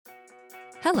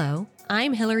Hello,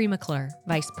 I'm Hillary McClure,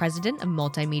 Vice President of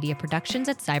Multimedia Productions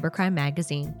at Cybercrime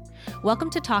Magazine.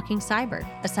 Welcome to Talking Cyber,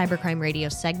 a cybercrime radio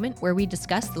segment where we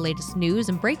discuss the latest news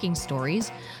and breaking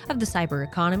stories of the cyber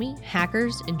economy,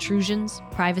 hackers, intrusions,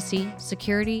 privacy,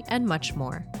 security, and much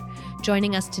more.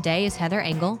 Joining us today is Heather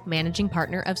Engel, Managing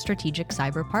Partner of Strategic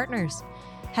Cyber Partners.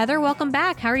 Heather, welcome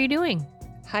back. How are you doing?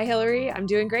 Hi, Hillary. I'm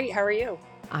doing great. How are you?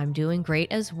 I'm doing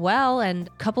great as well, and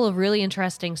a couple of really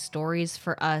interesting stories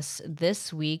for us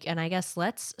this week. And I guess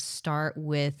let's start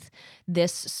with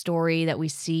this story that we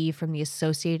see from the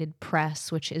Associated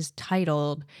Press, which is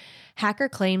titled, Hacker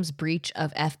Claims Breach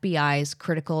of FBI's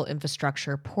Critical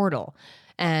Infrastructure Portal.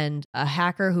 And a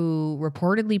hacker who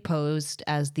reportedly posed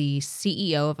as the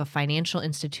CEO of a financial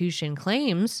institution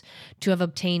claims to have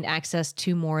obtained access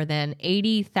to more than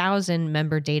 80,000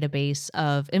 member database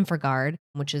of InfraGard,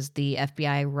 which is the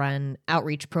FBI-run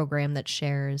outreach program that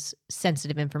shares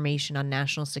sensitive information on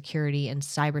national security and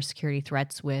cybersecurity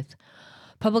threats with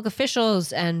public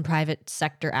officials and private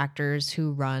sector actors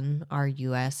who run our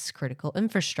U.S. critical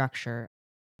infrastructure.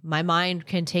 My mind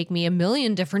can take me a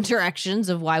million different directions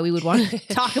of why we would want to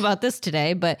talk about this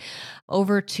today. But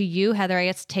over to you, Heather. I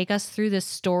guess take us through this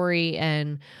story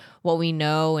and what we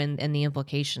know and the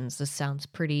implications. This sounds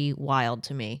pretty wild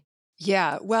to me.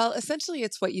 Yeah, well, essentially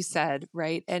it's what you said,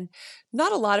 right? And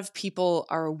not a lot of people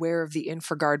are aware of the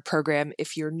InfraGard program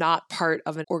if you're not part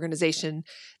of an organization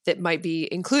that might be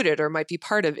included or might be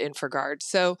part of InfraGard.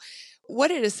 So what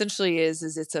it essentially is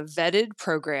it's a vetted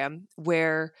program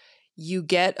where you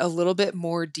get a little bit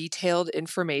more detailed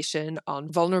information on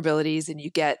vulnerabilities and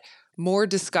you get more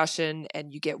discussion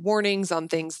and you get warnings on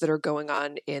things that are going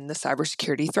on in the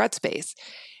cybersecurity threat space.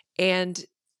 And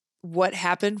what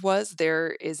happened was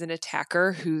there is an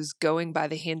attacker who's going by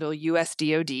the handle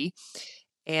USDOD,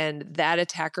 and that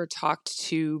attacker talked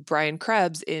to Brian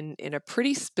Krebs in a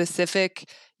pretty specific,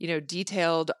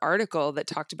 detailed article that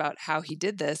talked about how he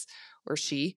did this, or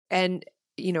she, and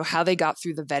how they got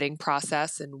through the vetting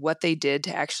process and what they did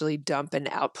to actually dump and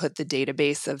output the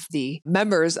database of the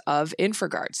members of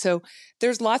InfraGard. So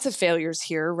there's lots of failures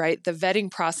here, right? The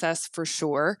vetting process for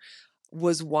sure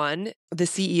was one. The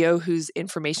CEO whose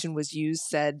information was used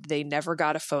said they never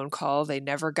got a phone call. They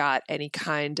never got any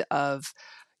kind of,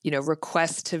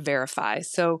 request to verify.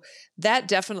 So that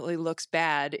definitely looks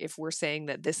bad if we're saying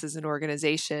that this is an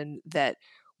organization that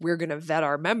we're going to vet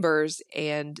our members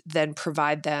and then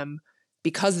provide them,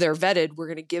 because they're vetted, we're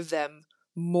going to give them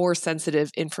more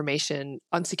sensitive information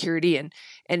on security and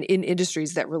in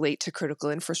industries that relate to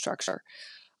critical infrastructure.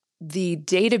 The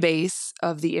database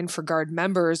of the InfraGard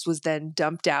members was then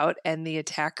dumped out, and the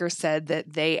attacker said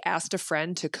that they asked a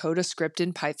friend to code a script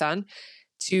in Python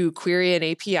to query an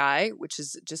API, which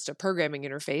is just a programming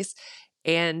interface,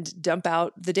 and dump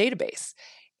out the database.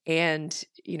 And,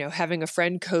 having a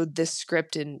friend code this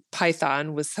script in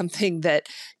Python was something that,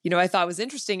 I thought was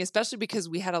interesting, especially because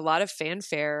we had a lot of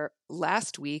fanfare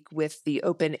last week with the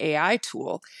OpenAI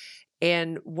tool.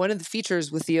 And one of the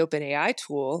features with the OpenAI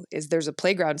tool is there's a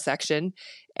playground section,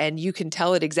 and you can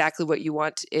tell it exactly what you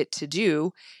want it to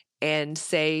do and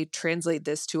say, translate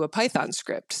this to a Python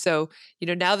script. So,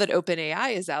 now that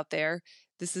OpenAI is out there,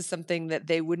 this is something that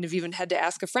they wouldn't have even had to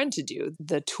ask a friend to do.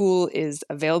 The tool is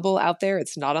available out there.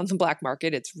 It's not on the black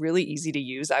market. It's really easy to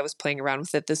use. I was playing around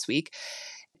with it this week.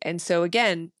 And so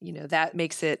again, that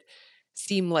makes it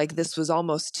seem like this was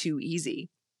almost too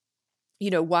easy.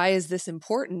 Why is this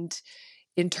important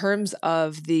in terms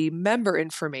of the member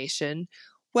information?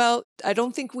 Well, I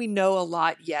don't think we know a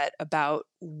lot yet about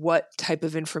what type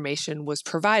of information was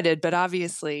provided, but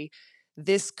obviously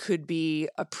this could be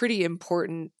a pretty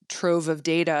important trove of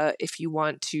data if you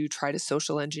want to try to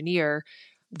social engineer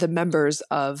the members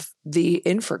of the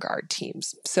InfraGard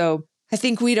teams. So I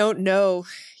think we don't know,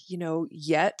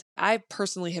 yet. I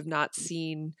personally have not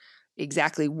seen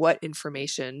exactly what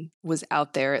information was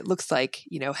out there. It looks like,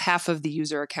 half of the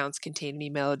user accounts contain an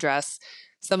email address.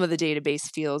 Some of the database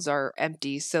fields are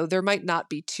empty. So there might not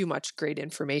be too much great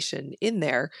information in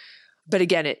there. But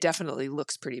again, it definitely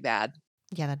looks pretty bad.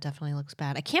 Yeah, that definitely looks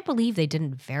bad. I can't believe they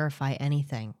didn't verify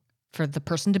anything for the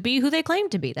person to be who they claim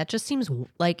to be. That just seems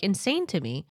like insane to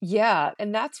me. Yeah,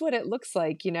 and that's what it looks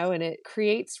like, and it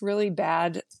creates really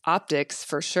bad optics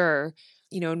for sure.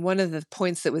 And one of the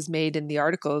points that was made in the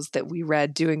articles that we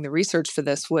read doing the research for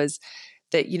this was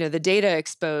that, the data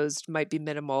exposed might be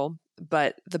minimal,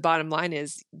 but the bottom line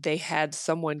is they had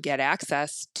someone get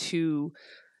access to,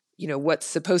 what's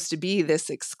supposed to be this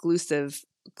exclusive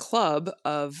club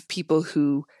of people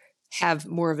who have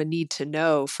more of a need to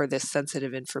know for this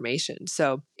sensitive information.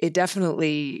 So it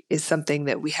definitely is something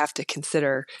that we have to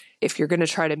consider if you're going to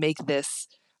try to make this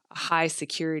a high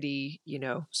security,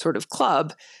 sort of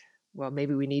club, well,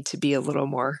 maybe we need to be a little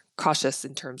more cautious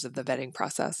in terms of the vetting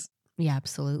process. Yeah,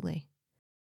 absolutely.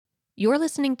 You're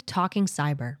listening to Talking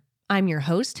Cyber. I'm your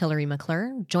host, Hillary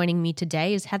McClure. Joining me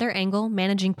today is Heather Engel,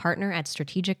 Managing Partner at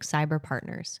Strategic Cyber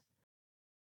Partners.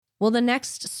 Well, the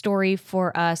next story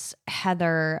for us,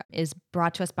 Heather, is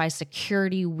brought to us by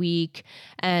Security Week.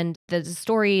 And the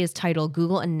story is titled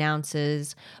Google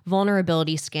Announces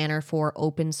Vulnerability Scanner for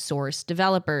Open Source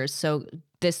Developers. So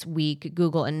this week,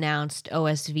 Google announced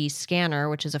OSV Scanner,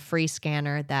 which is a free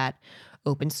scanner that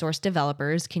open source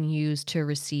developers can use to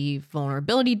receive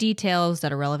vulnerability details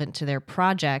that are relevant to their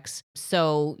projects.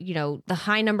 So, the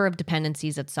high number of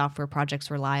dependencies that software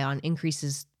projects rely on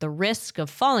increases the risk of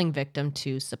falling victim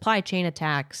to supply chain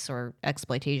attacks or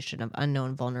exploitation of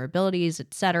unknown vulnerabilities,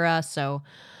 et cetera. So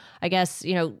I guess,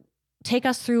 take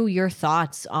us through your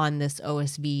thoughts on this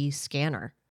OSV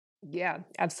scanner. Yeah,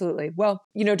 absolutely. Well,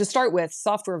 to start with,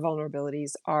 software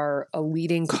vulnerabilities are a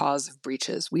leading cause of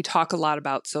breaches. We talk a lot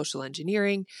about social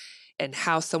engineering and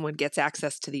how someone gets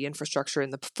access to the infrastructure in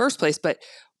the first place. But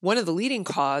one of the leading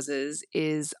causes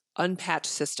is unpatched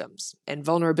systems and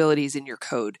vulnerabilities in your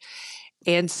code.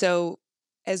 And so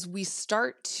as we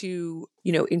start to,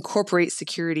 incorporate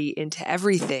security into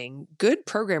everything, good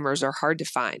programmers are hard to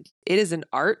find. It is an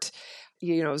art,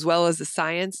 as well as a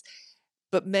science.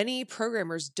 But many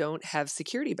programmers don't have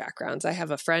security backgrounds. I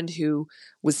have a friend who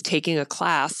was taking a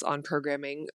class on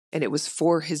programming, and it was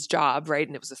for his job, right?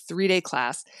 And it was a 3-day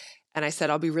class. And I said,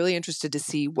 I'll be really interested to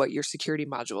see what your security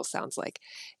module sounds like.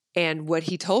 And what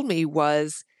he told me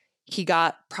was he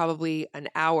got probably an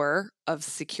hour of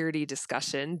security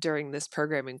discussion during this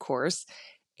programming course.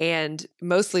 And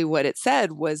mostly what it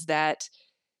said was that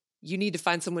you need to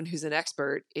find someone who's an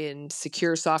expert in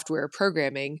secure software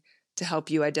programming to help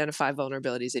you identify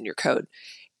vulnerabilities in your code.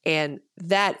 And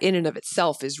that in and of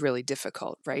itself is really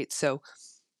difficult, right? So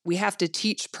we have to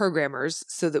teach programmers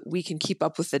so that we can keep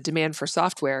up with the demand for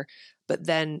software, but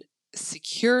then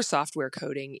secure software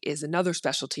coding is another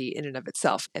specialty in and of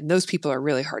itself. And those people are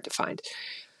really hard to find.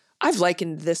 I've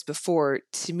likened this before.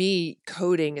 To me,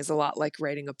 coding is a lot like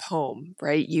writing a poem,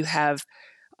 right? You have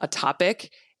a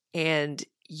topic and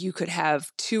you could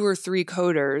have 2 or 3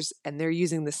 coders and they're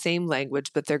using the same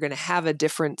language, but they're going to have a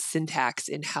different syntax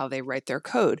in how they write their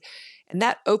code. And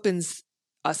that opens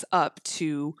us up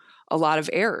to a lot of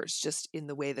errors just in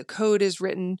the way the code is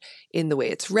written, in the way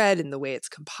it's read, in the way it's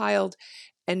compiled.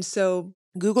 And so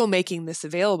Google making this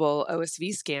available,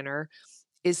 OSV Scanner,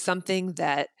 is something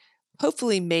that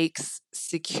hopefully makes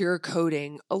secure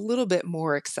coding a little bit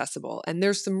more accessible. And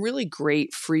there's some really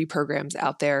great free programs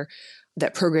out there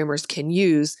that programmers can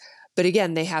use. But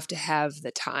again, they have to have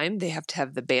the time, they have to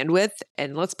have the bandwidth,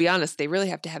 and let's be honest, they really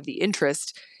have to have the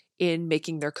interest in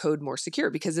making their code more secure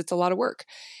because it's a lot of work.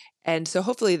 And so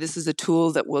hopefully this is a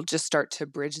tool that will just start to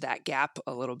bridge that gap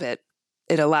a little bit.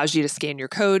 It allows you to scan your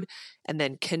code and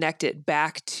then connect it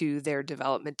back to their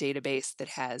development database that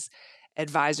has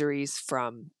advisories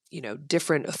from,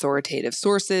 different authoritative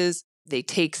sources. They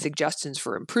take suggestions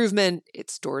for improvement. It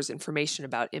stores information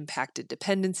about impacted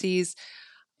dependencies,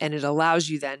 and it allows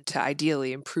you then to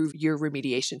ideally improve your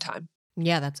remediation time.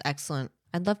 Yeah, that's excellent.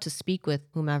 I'd love to speak with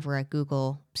whomever at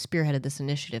Google spearheaded this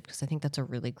initiative because I think that's a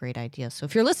really great idea. So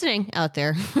if you're listening out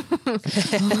there,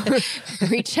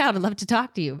 reach out. I'd love to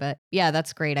talk to you. But yeah,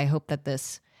 that's great. I hope that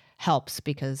this helps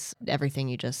because everything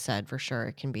you just said, for sure,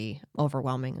 it can be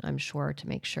overwhelming, I'm sure, to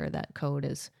make sure that code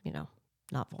is,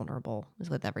 not vulnerable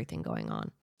with everything going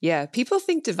on. Yeah, people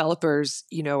think developers,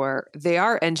 they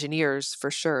are engineers for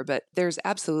sure, but there's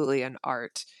absolutely an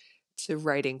art to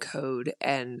writing code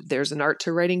and there's an art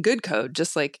to writing good code,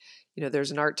 just like,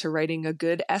 there's an art to writing a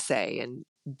good essay and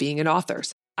being an author.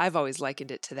 So I've always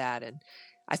likened it to that. And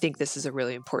I think this is a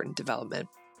really important development.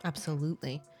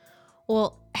 Absolutely.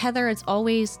 Well, Heather, as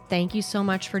always, thank you so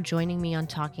much for joining me on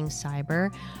Talking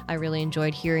Cyber. I really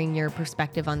enjoyed hearing your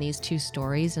perspective on these 2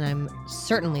 stories, and I'm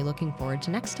certainly looking forward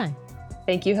to next time.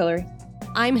 Thank you, Hillary.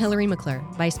 I'm Hillary McClure,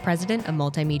 Vice President of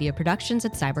Multimedia Productions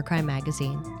at Cybercrime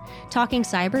Magazine. Talking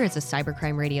Cyber is a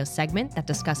cybercrime radio segment that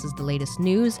discusses the latest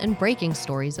news and breaking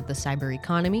stories of the cyber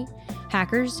economy,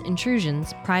 hackers,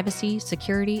 intrusions, privacy,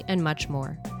 security, and much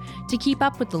more. To keep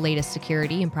up with the latest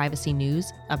security and privacy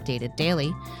news, updated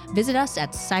daily, visit us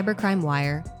at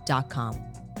cybercrimewire.com.